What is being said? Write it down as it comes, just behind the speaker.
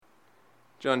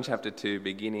John chapter 2,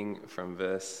 beginning from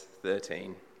verse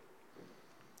 13.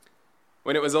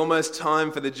 When it was almost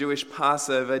time for the Jewish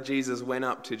Passover, Jesus went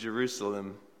up to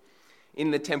Jerusalem.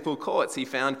 In the temple courts, he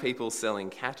found people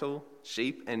selling cattle,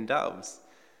 sheep, and doves,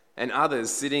 and others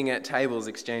sitting at tables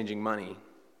exchanging money.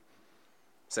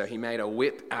 So he made a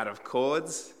whip out of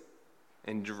cords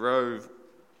and drove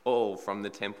all from the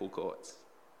temple courts,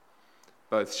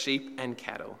 both sheep and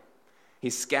cattle. He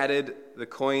scattered the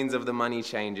coins of the money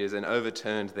changers and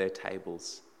overturned their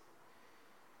tables.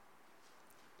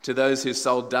 To those who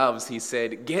sold doves, he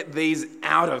said, "Get these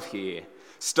out of here.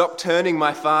 Stop turning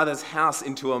my Father's house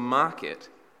into a market."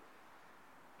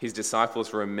 His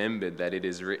disciples remembered that it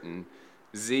is written,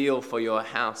 "Zeal for your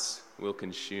house will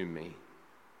consume me."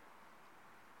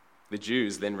 The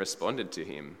Jews then responded to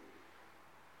him,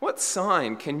 "What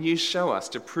sign can you show us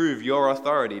to prove your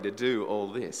authority to do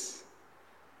all this?"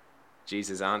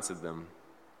 Jesus answered them,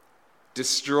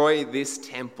 "Destroy this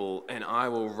temple, and I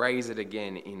will raise it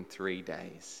again in 3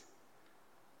 days."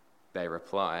 They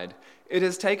replied, "It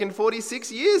has taken 46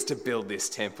 years to build this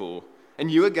temple, and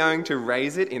you are going to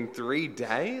raise it in 3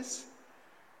 days?"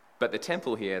 But the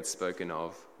temple he had spoken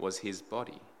of was his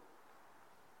body.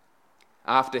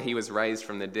 After he was raised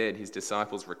from the dead, his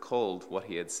disciples recalled what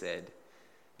he had said.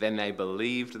 Then they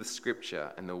believed the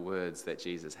scripture and the words that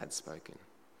Jesus had spoken.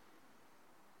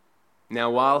 Now,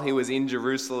 while he was in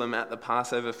Jerusalem at the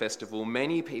Passover festival,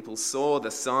 many people saw the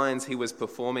signs he was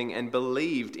performing and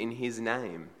believed in his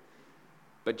name.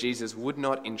 But Jesus would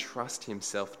not entrust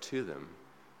himself to them,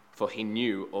 for he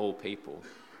knew all people.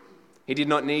 He did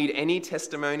not need any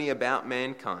testimony about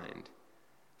mankind,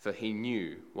 for he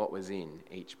knew what was in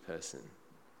each person.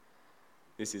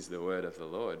 This is the word of the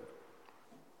Lord.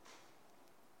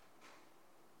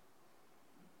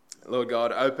 Lord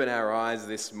God, open our eyes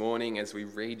this morning as we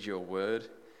read your word.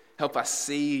 Help us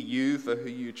see you for who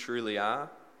you truly are.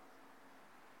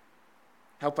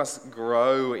 Help us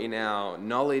grow in our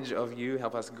knowledge of you.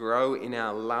 Help us grow in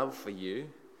our love for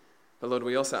you. But Lord,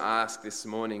 we also ask this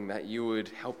morning that you would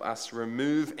help us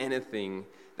remove anything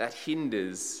that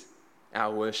hinders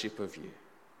our worship of you.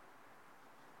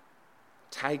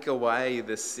 Take away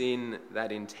the sin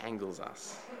that entangles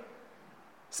us,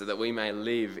 so that we may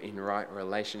live in right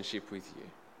relationship with you.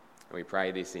 And we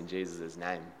pray this in Jesus'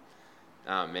 name.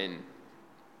 Amen.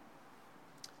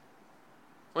 I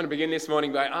want to begin this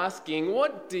morning by asking,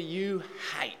 what do you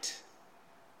hate?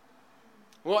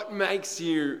 What makes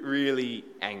you really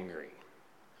angry?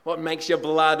 What makes your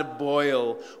blood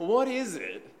boil? What is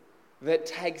it that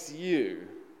takes you,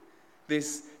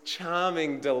 this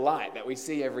charming delight that we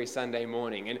see every Sunday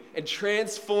morning, and it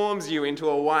transforms you into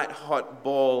a white-hot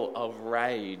ball of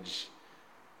rage?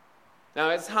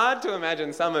 Now, it's hard to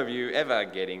imagine some of you ever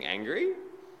getting angry,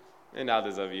 and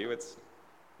others of you, it's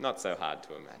not so hard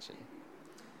to imagine.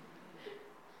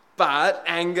 But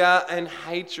anger and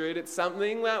hatred, it's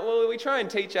something that, we try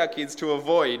and teach our kids to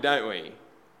avoid, don't we?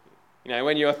 You know,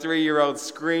 when your 3-year-old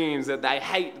screams that they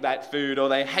hate that food or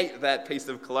they hate that piece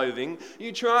of clothing,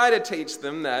 you try to teach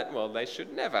them that, they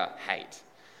should never hate.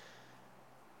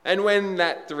 And when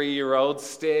that 3-year-old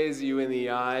stares you in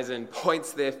the eyes and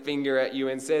points their finger at you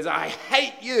and says, "I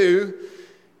hate you,"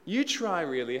 you try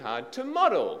really hard to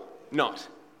model not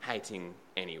hating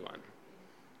anyone,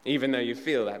 even though you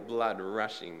feel that blood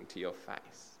rushing to your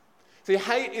face. See,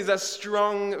 hate is a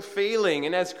strong feeling,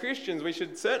 and as Christians, we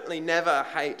should certainly never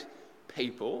hate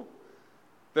people.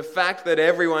 The fact that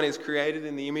everyone is created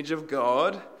in the image of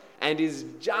God and is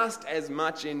just as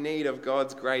much in need of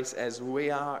God's grace as we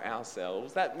are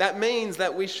ourselves, that means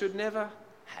that we should never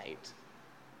hate.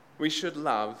 We should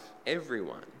love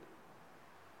everyone.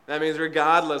 That means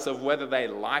regardless of whether they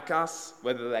like us,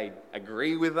 whether they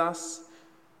agree with us,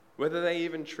 whether they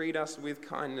even treat us with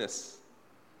kindness,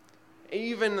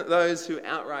 even those who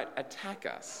outright attack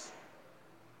us.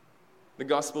 The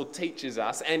gospel teaches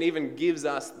us and even gives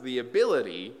us the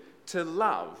ability to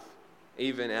love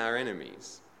even our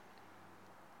enemies.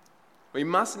 We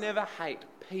must never hate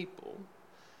people,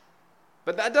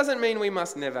 but that doesn't mean we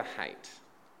must never hate.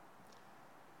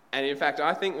 And in fact,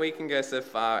 I think we can go so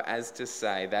far as to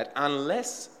say that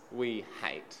unless we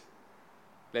hate,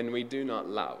 then we do not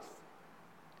love.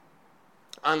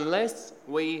 Unless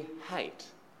we hate,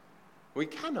 we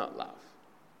cannot love.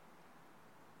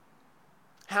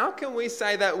 How can we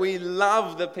say that we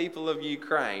love the people of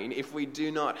Ukraine if we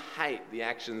do not hate the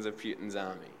actions of Putin's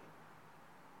army?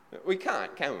 We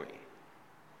can't, can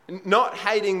we? Not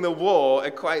hating the war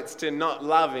equates to not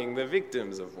loving the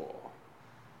victims of war.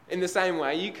 In the same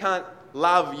way, you can't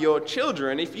love your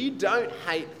children if you don't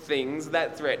hate things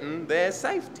that threaten their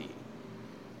safety.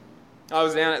 I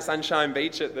was down at Sunshine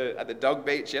Beach at the dog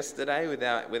beach yesterday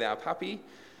with our puppy.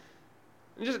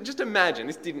 And just imagine,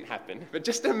 this didn't happen, but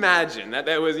just imagine that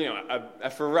there was, a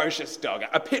ferocious dog,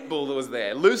 a pit bull that was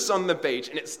there, loose on the beach,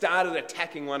 and it started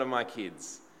attacking one of my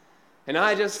kids. And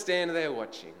I just stand there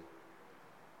watching.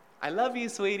 I love you,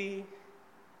 sweetie.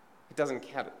 It doesn't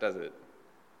count, does it?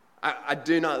 I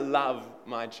do not love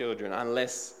my children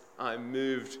unless I'm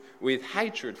moved with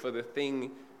hatred for the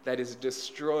thing that is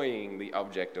destroying the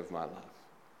object of my love.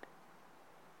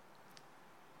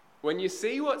 When you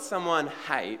see what someone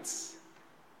hates,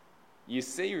 you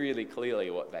see really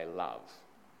clearly what they love.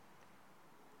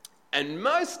 And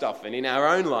most often in our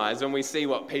own lives, when we see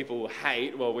what people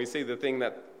hate, we see the thing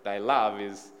that they love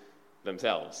is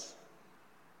themselves.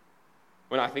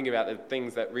 When I think about the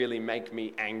things that really make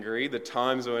me angry, the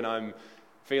times when I'm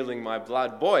feeling my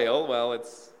blood boil,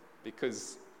 it's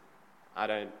because I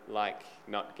don't like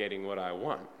not getting what I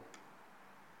want.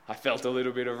 I felt a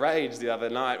little bit of rage the other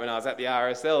night when I was at the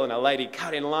RSL and a lady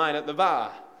cut in line at the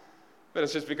bar. But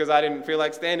it's just because I didn't feel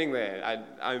like standing there.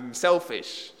 I'm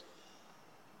selfish.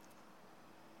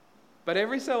 But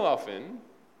every so often,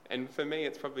 and for me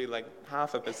it's probably like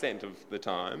 0.5% of the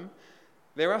time,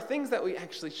 there are things that we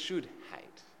actually should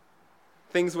hate.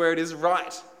 Things where it is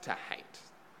right to hate.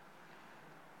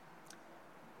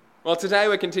 Well, today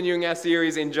we're continuing our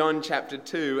series in John chapter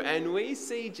 2, and we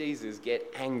see Jesus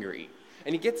get angry.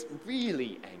 And he gets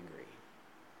really angry.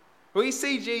 We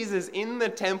see Jesus in the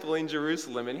temple in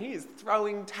Jerusalem, and he is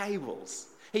throwing tables.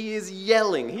 He is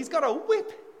yelling. He's got a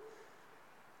whip.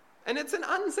 And it's an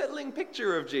unsettling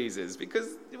picture of Jesus,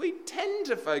 because we tend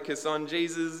to focus on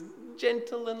Jesus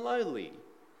gentle and lowly,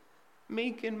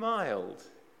 meek and mild.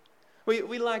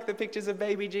 We like the pictures of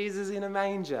baby Jesus in a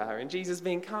manger and Jesus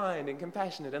being kind and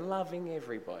compassionate and loving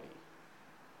everybody.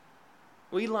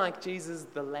 We like Jesus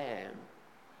the Lamb.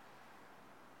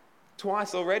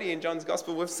 Twice already in John's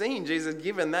Gospel we've seen Jesus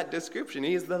given that description.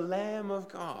 He is the Lamb of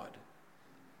God.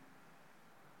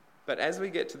 But as we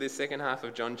get to this second half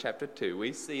of John chapter 2,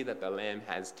 we see that the Lamb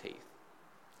has teeth.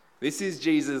 This is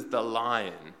Jesus the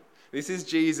Lion. This is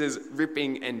Jesus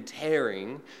ripping and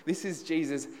tearing. This is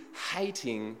Jesus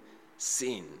hating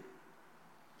sin.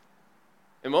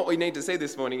 And what we need to see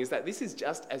this morning is that this is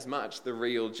just as much the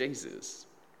real Jesus.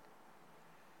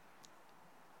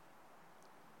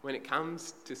 When it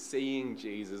comes to seeing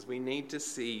Jesus, we need to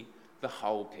see the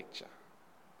whole picture.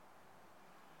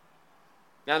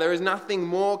 Now, there is nothing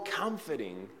more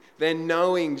comforting than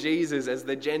knowing Jesus as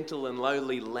the gentle and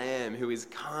lowly Lamb who is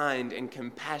kind and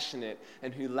compassionate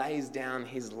and who lays down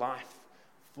his life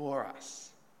for us.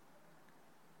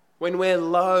 When we're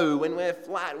low, when we're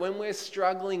flat, when we're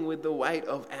struggling with the weight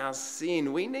of our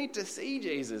sin, we need to see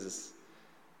Jesus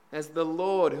as the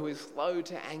Lord who is slow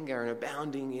to anger and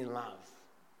abounding in love.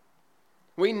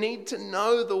 We need to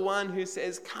know the one who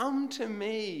says, "Come to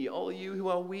me, all you who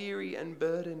are weary and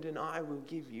burdened, and I will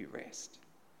give you rest."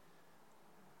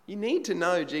 You need to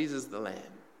know Jesus the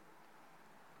Lamb.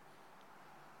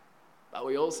 But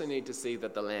we also need to see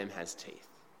that the Lamb has teeth.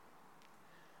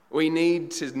 We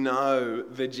need to know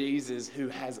the Jesus who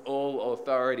has all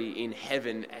authority in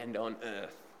heaven and on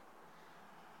earth.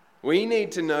 We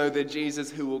need to know the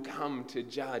Jesus who will come to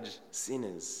judge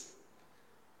sinners.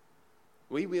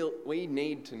 We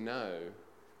need to know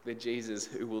the Jesus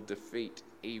who will defeat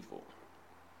evil.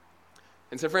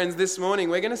 And so, friends, this morning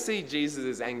we're going to see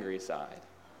Jesus' angry side.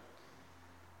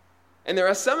 And there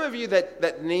are some of you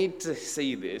that need to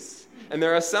see this. And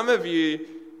there are some of you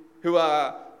who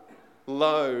are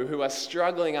low, who are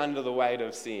struggling under the weight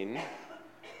of sin.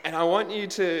 And I want you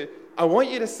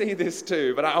to see this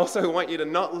too, but I also want you to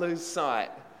not lose sight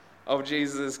of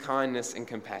Jesus' kindness and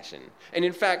compassion. And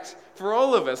in fact, for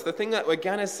all of us, the thing that we're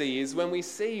going to see is when we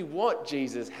see what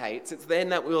Jesus hates, it's then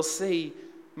that we'll see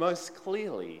most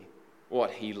clearly what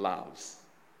he loves.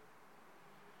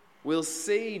 We'll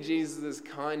see Jesus'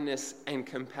 kindness and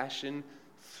compassion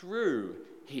through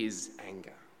his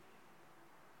anger.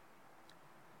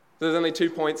 So there's only 2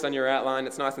 points on your outline.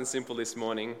 It's nice and simple this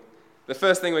morning. The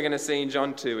first thing we're going to see in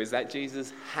John 2 is that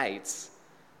Jesus hates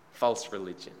false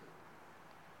religion.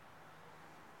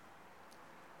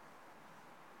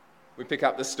 We pick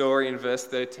up the story in verse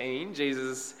 13.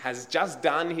 Jesus has just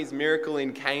done his miracle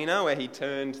in Cana where he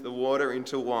turned the water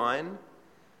into wine.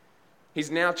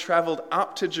 He's now travelled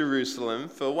up to Jerusalem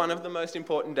for one of the most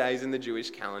important days in the Jewish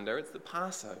calendar. It's the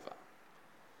Passover.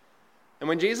 And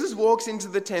when Jesus walks into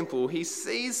the temple, he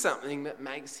sees something that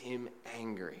makes him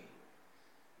angry.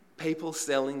 People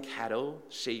selling cattle,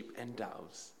 sheep, and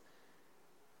doves,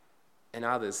 and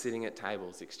others sitting at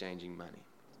tables exchanging money.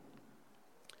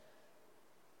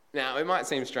 Now, it might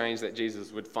seem strange that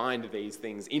Jesus would find these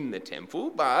things in the temple,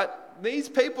 but these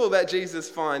people that Jesus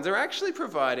finds are actually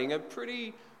providing a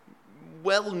pretty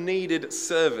well-needed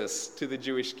service to the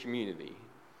Jewish community.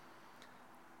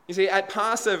 You see, at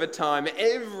Passover time,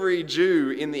 every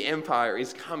Jew in the empire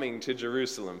is coming to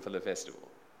Jerusalem for the festival.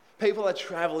 People are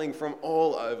traveling from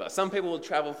all over. Some people will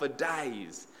travel for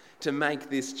days to make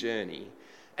this journey.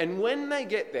 And when they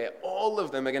get there, all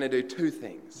of them are going to do two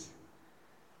things.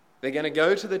 They're going to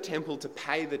go to the temple to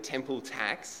pay the temple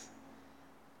tax,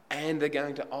 and they're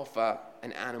going to offer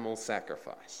an animal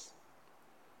sacrifice.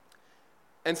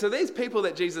 And so these people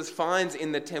that Jesus finds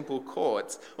in the temple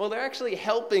courts, well, they're actually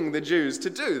helping the Jews to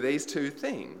do these two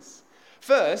things.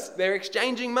 First, they're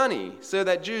exchanging money so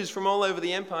that Jews from all over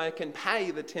the empire can pay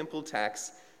the temple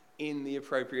tax in the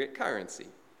appropriate currency.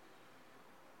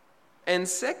 And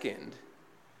second,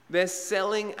 they're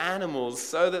selling animals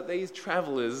so that these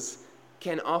travelers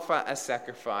can offer a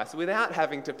sacrifice without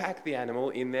having to pack the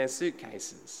animal in their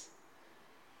suitcases.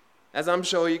 As I'm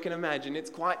sure you can imagine,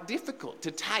 it's quite difficult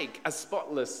to take a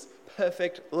spotless,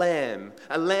 perfect lamb,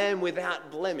 a lamb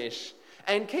without blemish,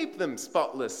 and keep them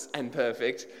spotless and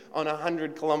perfect on a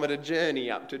 100-kilometre journey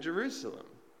up to Jerusalem.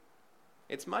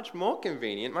 It's much more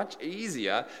convenient, much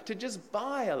easier to just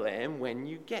buy a lamb when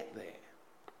you get there.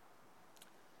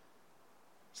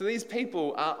 So these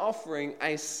people are offering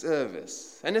a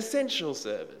service, an essential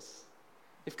service.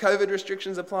 If COVID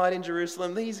restrictions applied in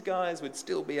Jerusalem, these guys would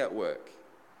still be at work.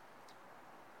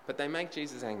 But they make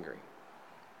Jesus angry.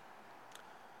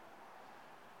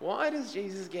 Why does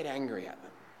Jesus get angry at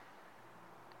them?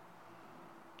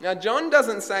 Now, John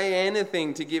doesn't say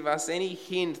anything to give us any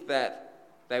hint that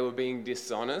they were being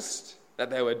dishonest, that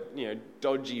they were,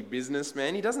 dodgy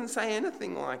businessmen. He doesn't say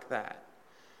anything like that.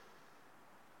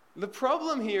 The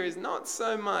problem here is not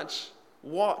so much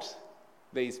what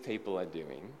these people are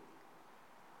doing,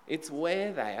 it's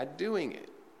where they are doing it.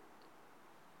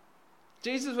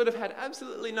 Jesus would have had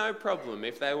absolutely no problem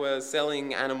if they were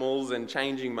selling animals and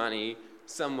changing money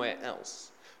somewhere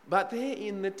else. But they're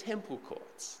in the temple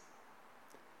courts.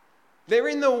 They're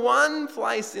in the one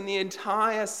place in the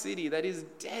entire city that is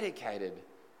dedicated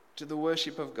to the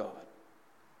worship of God.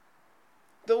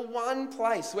 The one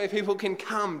place where people can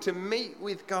come to meet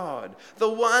with God. The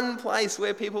one place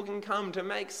where people can come to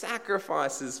make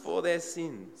sacrifices for their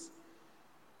sins.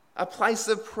 A place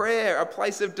of prayer, a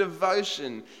place of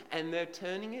devotion, and they're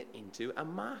turning it into a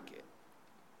market.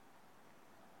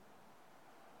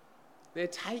 They're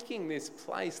taking this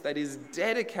place that is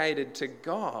dedicated to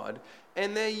God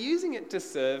and they're using it to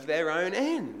serve their own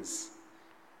ends.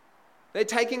 They're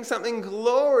taking something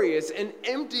glorious and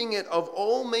emptying it of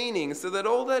all meaning so that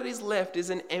all that is left is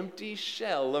an empty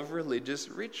shell of religious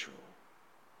ritual.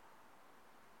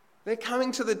 They're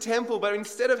coming to the temple, but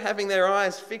instead of having their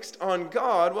eyes fixed on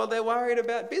God, well, they're worried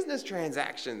about business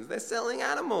transactions. They're selling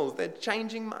animals. They're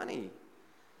changing money.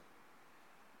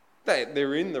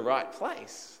 They're in the right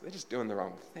place. They're just doing the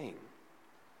wrong thing.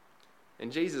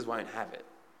 And Jesus won't have it.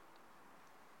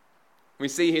 We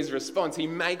see his response. He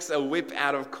makes a whip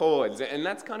out of cords. And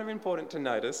that's kind of important to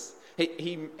notice.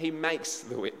 He makes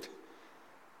the whip.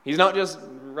 He's not just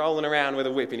rolling around with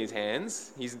a whip in his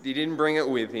hands. He didn't bring it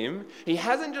with him. He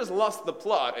hasn't just lost the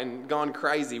plot and gone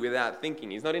crazy without thinking.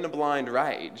 He's not in a blind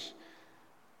rage.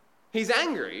 He's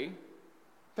angry,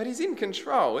 but he's in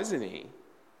control, isn't he?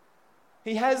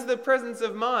 He has the presence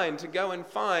of mind to go and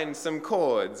find some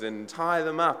cords and tie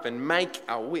them up and make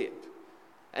a whip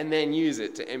and then use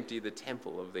it to empty the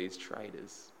temple of these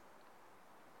traders.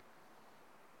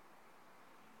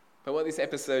 But what this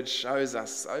episode shows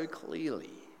us so clearly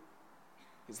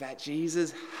is that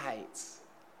Jesus hates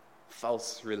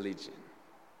false religion.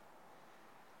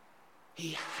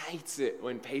 He hates it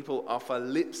when people offer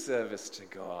lip service to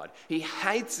God. He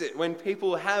hates it when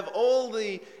people have all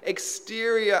the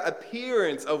exterior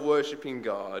appearance of worshipping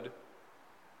God,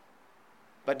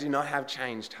 but do not have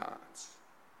changed hearts.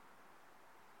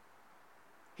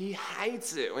 He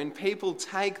hates it when people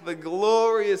take the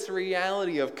glorious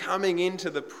reality of coming into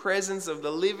the presence of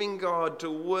the living God to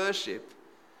worship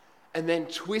and then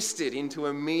twist it into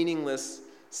a meaningless,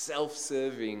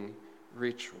 self-serving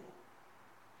ritual.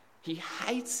 He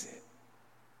hates it.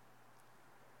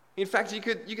 In fact, you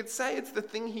could say it's the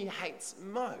thing he hates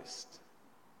most.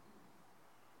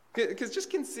 Because just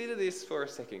consider this for a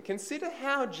second. Consider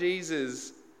how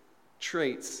Jesus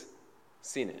treats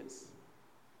sinners.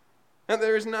 Now,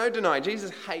 there is no denying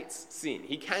Jesus hates sin.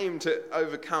 He came to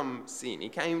overcome sin. He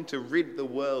came to rid the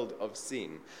world of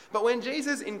sin. But when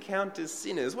Jesus encounters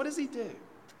sinners, what does he do?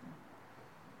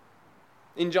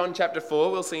 In John chapter 4,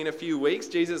 we'll see in a few weeks,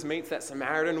 Jesus meets that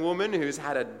Samaritan woman who's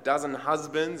had a dozen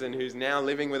husbands and who's now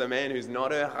living with a man who's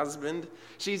not her husband.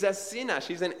 She's a sinner.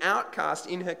 She's an outcast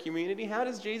in her community. How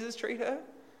does Jesus treat her?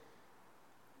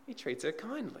 He treats her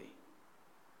kindly.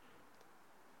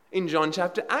 In John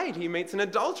chapter 8, he meets an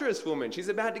adulterous woman. She's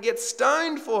about to get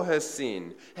stoned for her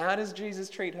sin. How does Jesus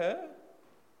treat her?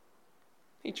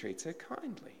 He treats her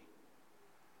kindly.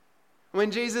 When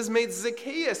Jesus meets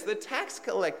Zacchaeus, the tax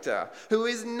collector, who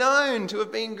is known to have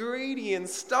been greedy and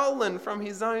stolen from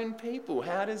his own people,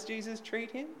 how does Jesus treat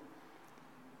him?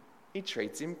 He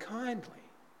treats him kindly.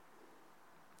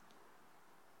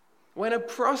 When a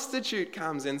prostitute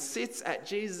comes and sits at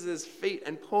Jesus' feet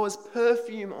and pours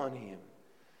perfume on him,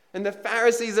 and the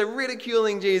Pharisees are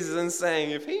ridiculing Jesus and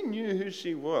saying, if he knew who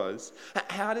she was,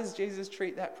 how does Jesus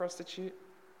treat that prostitute?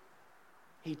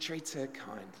 He treats her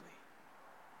kindly.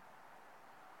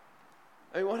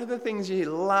 I mean, one of the things you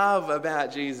love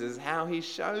about Jesus, how he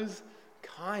shows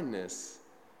kindness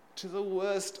to the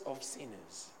worst of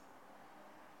sinners,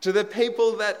 to the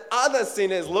people that other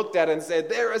sinners looked at and said,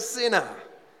 they're a sinner.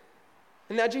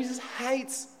 And now Jesus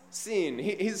hates sin.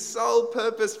 His sole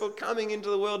purpose for coming into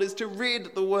the world is to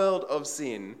rid the world of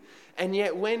sin. And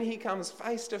yet when he comes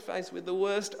face to face with the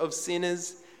worst of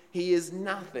sinners, he is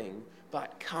nothing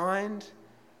but kind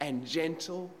and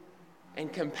gentle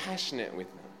and compassionate with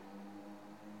them.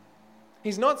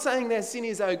 He's not saying their sin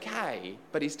is okay,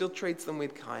 but he still treats them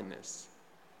with kindness.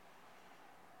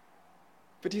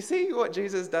 But do you see what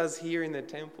Jesus does here in the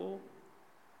temple?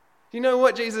 Do you know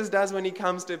what Jesus does when he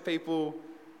comes to people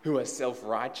who are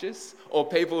self-righteous or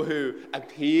people who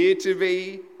appear to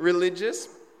be religious?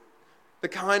 The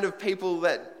kind of people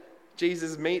that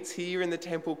Jesus meets here in the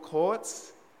temple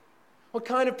courts? What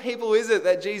kind of people is it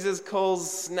that Jesus calls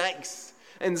snakes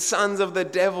and sons of the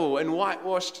devil and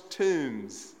whitewashed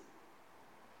tombs?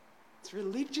 It's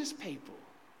religious people.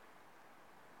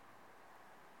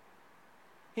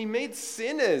 He meets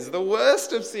sinners, the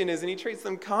worst of sinners, and he treats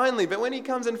them kindly. But when he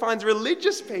comes and finds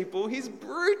religious people, he's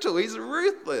brutal, he's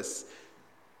ruthless.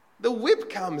 The whip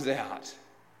comes out.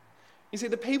 You see,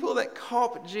 the people that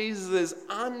cop Jesus'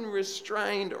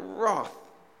 unrestrained wrath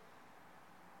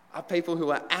are people who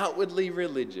are outwardly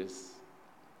religious,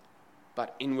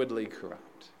 but inwardly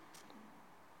corrupt.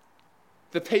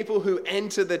 The people who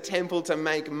enter the temple to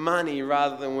make money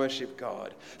rather than worship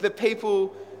God. The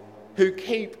people who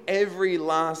keep every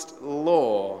last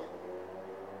law,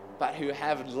 but who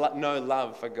have no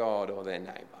love for God or their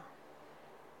neighbour.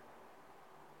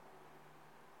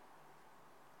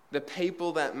 The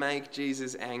people that make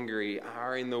Jesus angry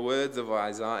are, in the words of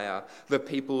Isaiah, the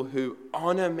people who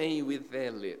honour me with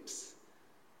their lips,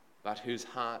 but whose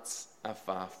hearts are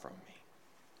far from me.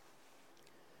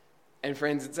 And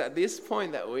friends, it's at this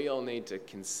point that we all need to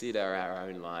consider our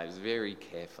own lives very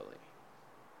carefully.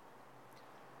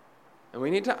 And we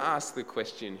need to ask the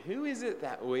question, who is it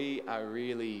that we are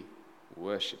really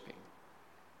worshipping?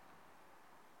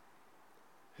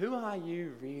 Who are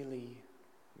you really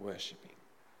worshipping?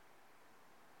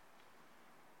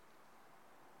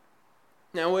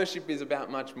 Now, worship is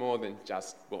about much more than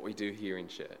just what we do here in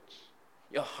church.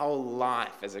 Your whole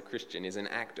life as a Christian is an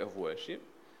act of worship.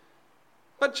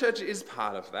 But church is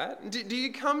part of that. Do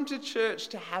you come to church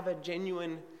to have a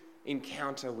genuine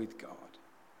encounter with God?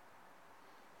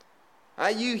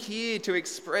 Are you here to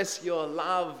express your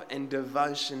love and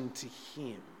devotion to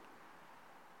Him?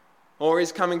 Or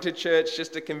is coming to church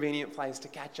just a convenient place to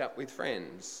catch up with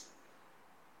friends?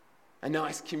 A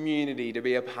nice community to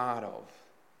be a part of?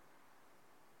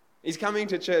 Is coming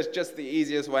to church just the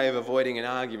easiest way of avoiding an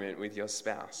argument with your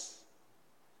spouse?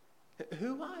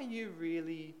 Who are you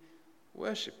really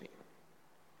worshipping?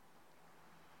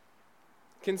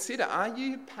 Consider, are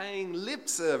you paying lip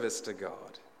service to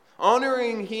God?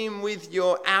 Honouring Him with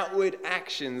your outward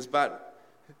actions, but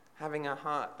having a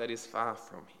heart that is far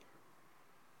from Him?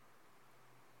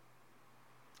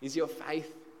 Is your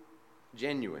faith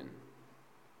genuine?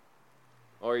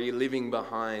 Or are you living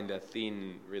behind a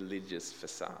thin religious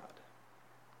facade?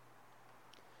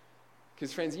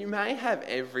 Because friends, you may have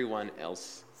everyone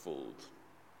else fooled.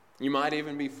 You might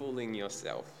even be fooling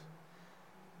yourself.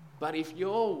 But if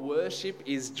your worship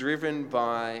is driven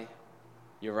by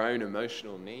your own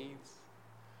emotional needs,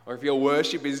 or if your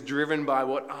worship is driven by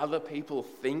what other people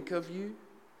think of you,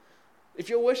 if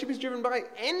your worship is driven by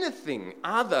anything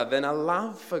other than a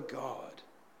love for God,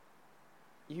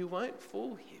 you won't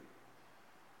fool Him.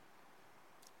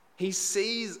 He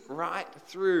sees right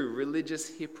through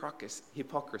religious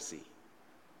hypocrisy,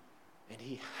 and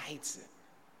He hates it.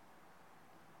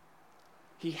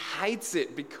 He hates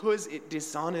it because it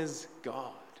dishonours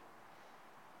God.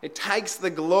 It takes the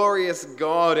glorious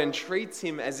God and treats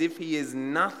him as if he is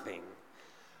nothing.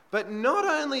 But not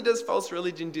only does false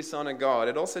religion dishonor God,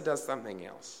 it also does something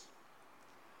else.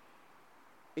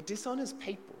 It dishonors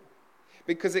people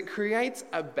because it creates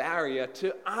a barrier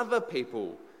to other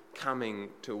people coming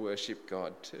to worship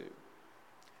God too.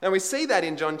 Now we see that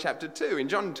in John chapter 2. In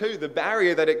John 2, the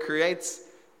barrier that it creates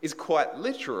is quite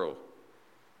literal.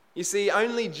 You see,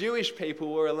 only Jewish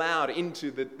people were allowed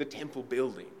into the temple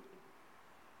building.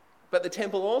 But the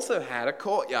temple also had a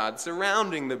courtyard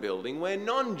surrounding the building where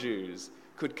non-Jews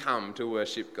could come to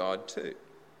worship God too.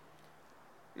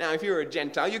 Now, if you were a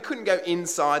Gentile, you couldn't go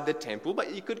inside the temple,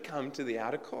 but you could come to the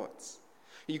outer courts.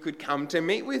 You could come to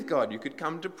meet with God. You could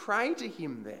come to pray to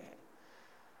him there.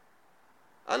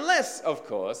 Unless, of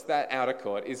course, that outer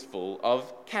court is full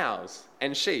of cows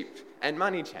and sheep and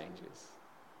money changers.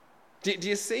 Do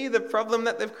you see the problem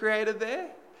that they've created there?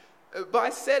 By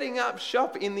setting up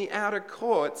shop in the outer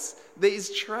courts,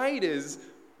 these traders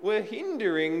were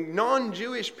hindering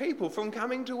non-Jewish people from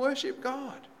coming to worship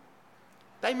God.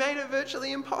 They made it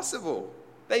virtually impossible.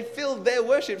 They filled their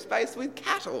worship space with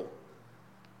cattle.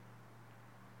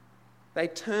 They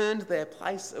turned their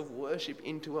place of worship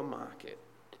into a market.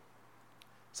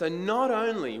 So not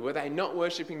only were they not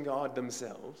worshipping God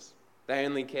themselves, they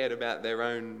only cared about their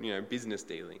own, business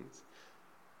dealings,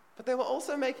 but they were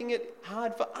also making it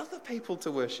hard for other people to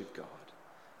worship God.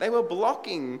 They were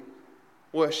blocking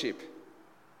worship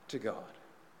to God.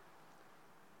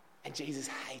 And Jesus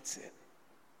hates it.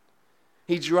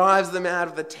 He drives them out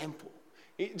of the temple.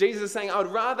 Jesus is saying, I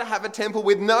would rather have a temple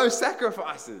with no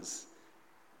sacrifices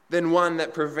than one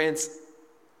that prevents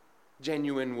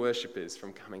genuine worshippers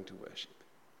from coming to worship.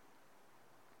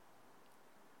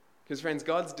 Because friends,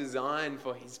 God's design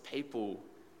for his people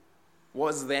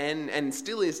was then and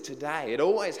still is today. It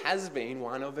always has been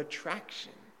one of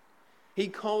attraction. He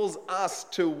calls us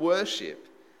to worship,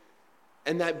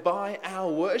 and that by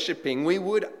our worshipping, we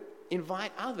would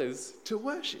invite others to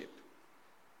worship.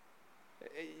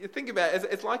 You think about it,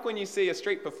 it's like when you see a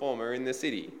street performer in the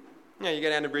city. You go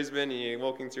down to Brisbane and you're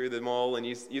walking through the mall and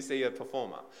you see a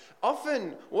performer.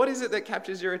 Often, what is it that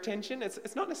captures your attention?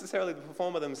 It's not necessarily the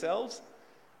performer themselves.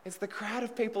 It's the crowd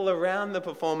of people around the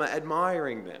performer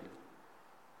admiring them.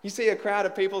 You see a crowd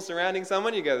of people surrounding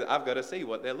someone, you go, I've got to see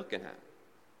what they're looking at.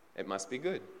 It must be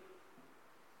good.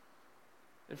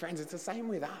 And friends, it's the same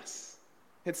with us.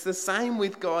 It's the same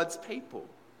with God's people.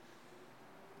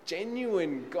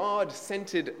 Genuine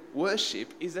God-centered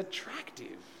worship is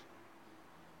attractive.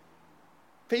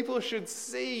 People should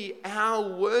see our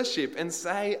worship and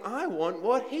say, I want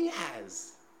what he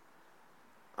has.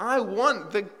 I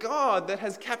want the God that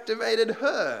has captivated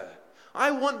her. I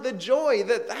want the joy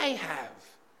that they have.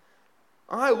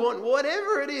 I want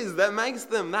whatever it is that makes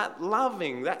them that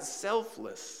loving, that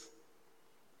selfless.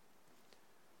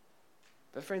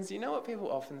 But friends, you know what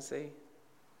people often see?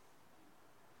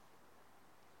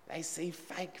 They see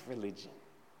fake religion.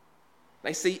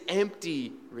 They see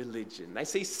empty religion. They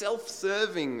see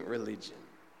self-serving religion.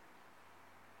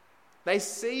 They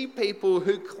see people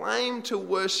who claim to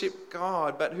worship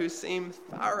God, but who seem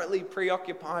thoroughly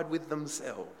preoccupied with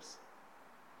themselves.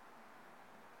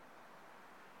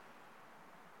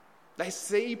 They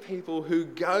see people who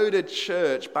go to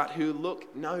church, but who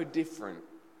look no different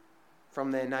from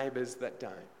their neighbours that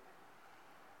don't.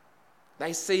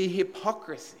 They see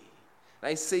hypocrisy.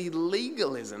 They see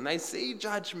legalism. They see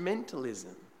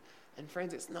judgmentalism. And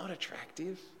friends, it's not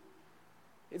attractive.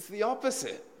 It's the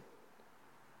opposite.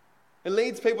 It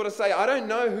leads people to say, I don't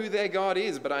know who their God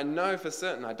is, but I know for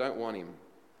certain I don't want him.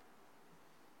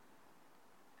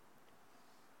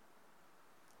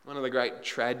 One of the great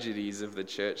tragedies of the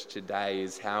church today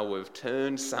is how we've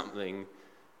turned something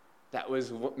that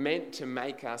was meant to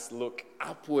make us look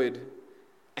upward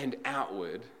and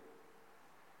outward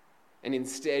and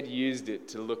instead used it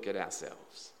to look at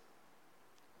ourselves.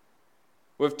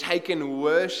 We've taken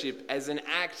worship as an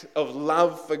act of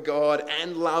love for God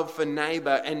and love for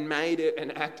neighbour and made it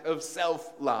an act of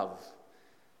self-love.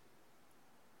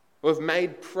 We've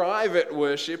made private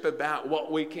worship about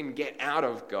what we can get out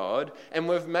of God, and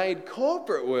we've made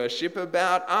corporate worship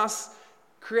about us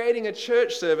creating a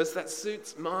church service that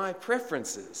suits my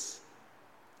preferences.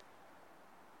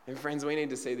 And friends, we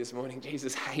need to see this morning,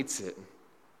 Jesus hates it.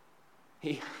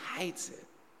 He hates it.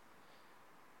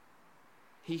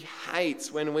 He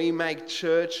hates when we make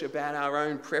church about our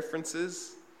own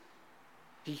preferences.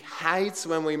 He hates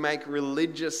when we make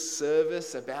religious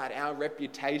service about our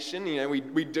reputation.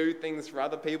 We do things for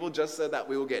other people just so that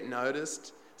we will get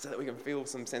noticed, so that we can feel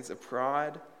some sense of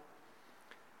pride.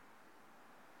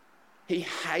 He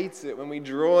hates it when we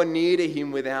draw near to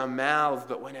him with our mouths,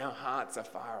 but when our hearts are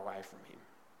far away from him.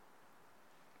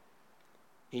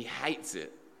 He hates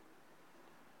it.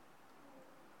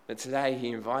 But today he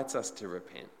invites us to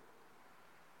repent.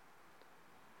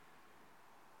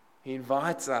 He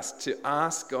invites us to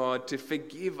ask God to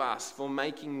forgive us for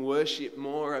making worship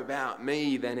more about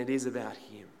me than it is about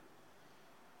him.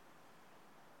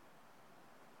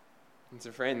 And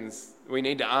so, friends, we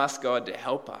need to ask God to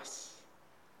help us.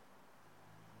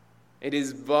 It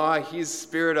is by his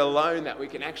Spirit alone that we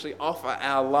can actually offer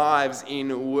our lives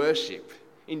in worship,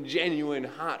 in genuine,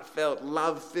 heartfelt,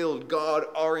 love-filled,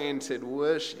 God-oriented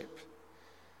worship.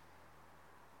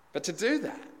 But to do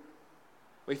that,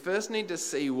 we first need to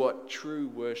see what true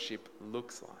worship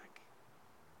looks like.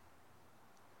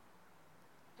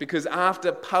 Because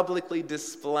after publicly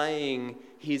displaying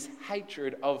his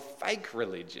hatred of fake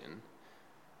religion,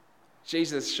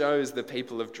 Jesus shows the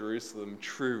people of Jerusalem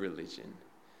true religion.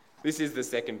 This is the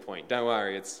second point. Don't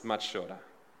worry, it's much shorter.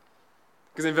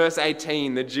 Because in verse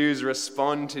 18, the Jews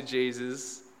respond to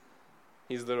Jesus,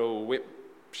 his little whip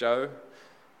show,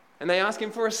 and they ask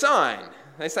him for a sign.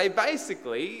 They say,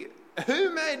 basically,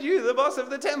 who made you the boss of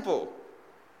the temple?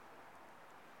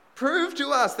 Prove to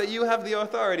us that you have the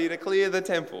authority to clear the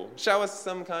temple. Show us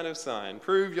some kind of sign.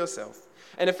 Prove yourself.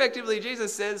 And effectively,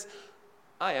 Jesus says,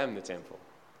 I am the temple.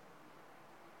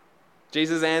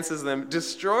 Jesus answers them,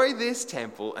 destroy this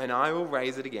temple and I will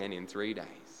raise it again in 3 days.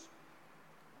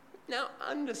 Now,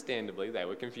 understandably, they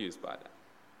were confused by that.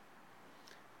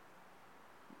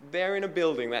 They're in a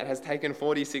building that has taken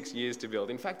 46 years to build.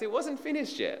 In fact, it wasn't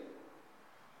finished yet.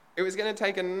 It was going to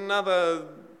take another,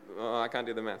 I can't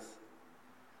do the math,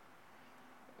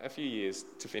 a few years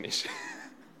to finish.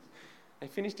 They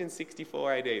finished in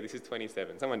 64 AD. This is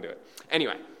 27. Someone do it.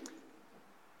 Anyway,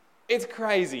 it's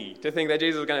crazy to think that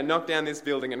Jesus was going to knock down this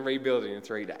building and rebuild it in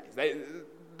 3 days.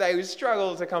 They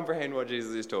struggle to comprehend what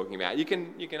Jesus is talking about. You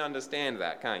can understand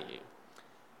that, can't you?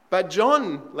 But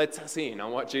John lets us in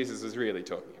on what Jesus was really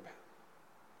talking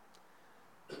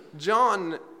about.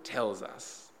 John tells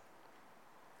us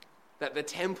that the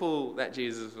temple that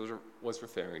Jesus was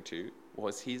referring to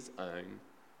was his own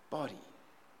body.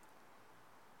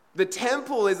 The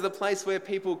temple is the place where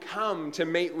people come to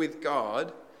meet with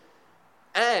God,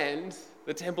 and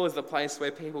the temple is the place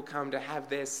where people come to have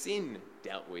their sin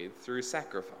dealt with through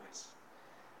sacrifice.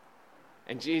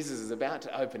 And Jesus is about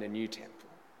to open a new temple.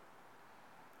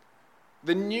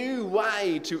 The new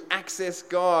way to access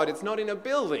God, it's not in a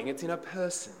building, it's in a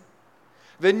person.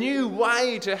 The new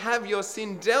way to have your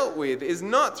sin dealt with is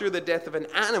not through the death of an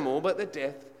animal, but the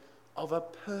death of a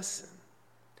person.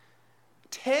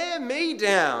 Tear me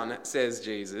down, says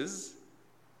Jesus,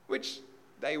 which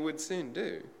they would soon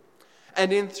do.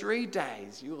 And in 3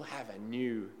 days, you'll have a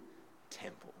new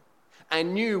temple, a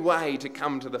new way to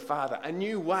come to the Father, a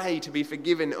new way to be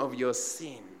forgiven of your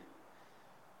sin.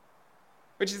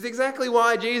 Which is exactly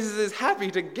why Jesus is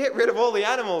happy to get rid of all the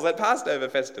animals at Passover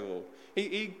festival.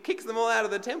 He kicks them all out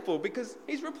of the temple because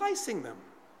he's replacing them.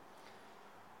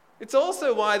 It's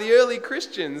also why the early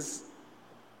Christians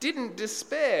didn't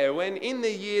despair when in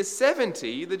the year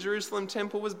 70 the Jerusalem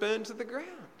temple was burned to the ground.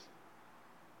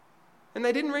 And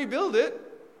they didn't rebuild it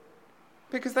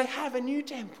because they have a new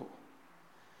temple.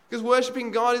 Because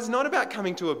worshipping God is not about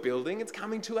coming to a building, it's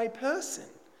coming to a person.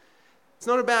 It's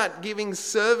not about giving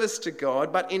service to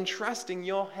God, but entrusting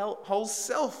your whole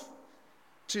self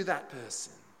to that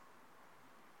person.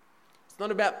 It's not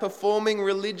about performing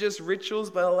religious rituals,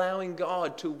 but allowing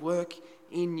God to work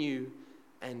in you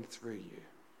and through you.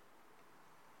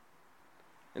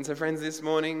 And so, friends, this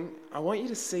morning, I want you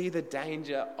to see the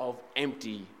danger of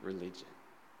empty religion.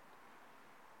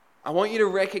 I want you to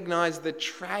recognize the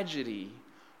tragedy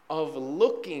of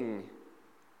looking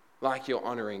like you're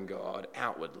honoring God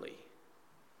outwardly,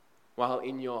 while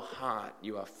in your heart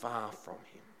you are far from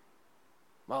him,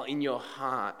 while in your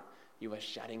heart you are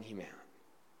shutting him out.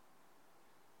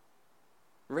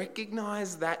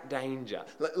 Recognize that danger.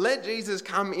 Let Jesus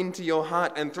come into your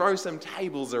heart and throw some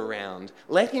tables around.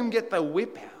 Let him get the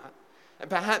whip out. And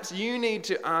perhaps you need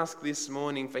to ask this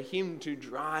morning for him to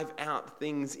drive out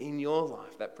things in your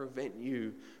life that prevent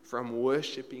you from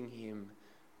worshipping him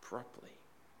properly.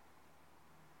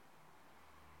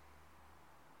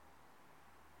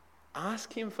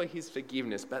 Ask him for his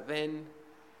forgiveness, but then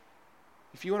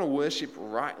if you want to worship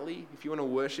rightly, if you want to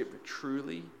worship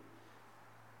truly,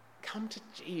 come to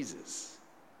Jesus.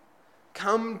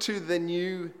 Come to the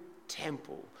new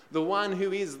temple, the one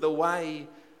who is the way,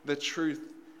 the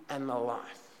truth, and the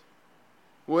life.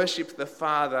 Worship the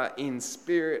Father in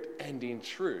spirit and in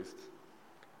truth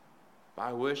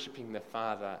by worshipping the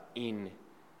Father in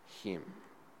him.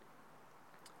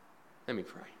 Let me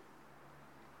pray.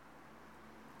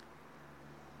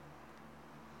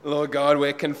 Lord God,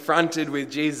 we're confronted with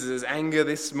Jesus' anger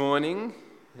this morning,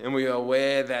 and we are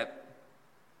aware that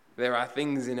there are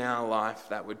things in our life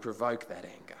that would provoke that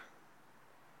anger.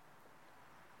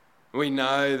 We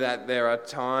know that there are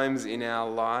times in our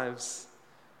lives,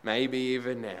 maybe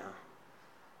even now,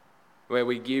 where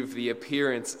we give the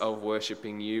appearance of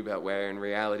worshipping you, but where in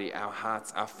reality our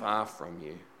hearts are far from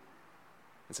you.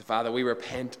 And so, Father, we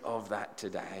repent of that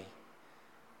today.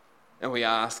 And we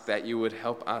ask that you would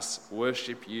help us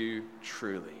worship you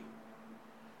truly.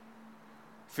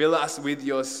 Fill us with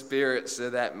your Spirit so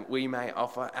that we may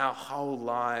offer our whole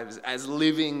lives as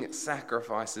living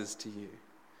sacrifices to you.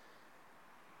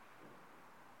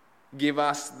 Give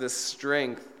us the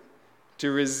strength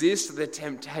to resist the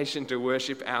temptation to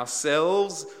worship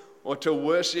ourselves or to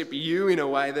worship you in a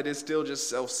way that is still just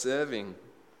self-serving.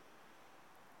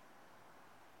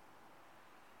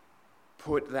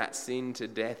 Put that sin to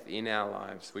death in our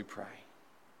lives, we pray.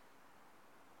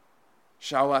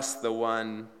 Show us the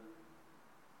one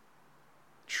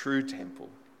true temple,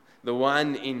 the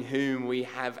one in whom we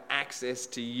have access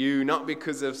to you, not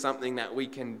because of something that we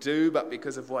can do, but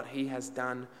because of what he has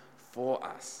done for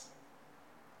us.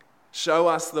 Show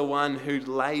us the one who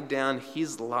laid down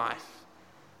his life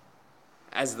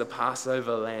as the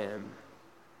Passover lamb,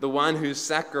 the one who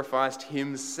sacrificed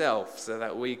himself so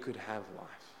that we could have life.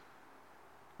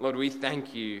 Lord, we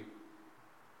thank you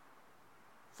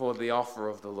for the offer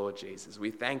of the Lord Jesus.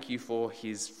 We thank you for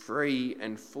his free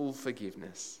and full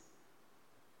forgiveness.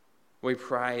 We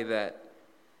pray that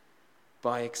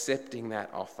by accepting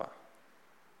that offer,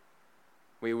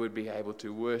 we would be able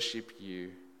to worship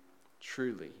you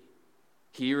truly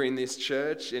here in this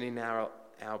church and in our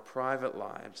private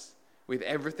lives, with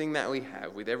everything that we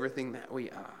have, with everything that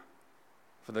we are,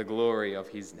 for the glory of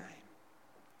his name.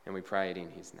 And we pray it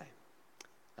in his name.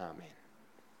 Amen.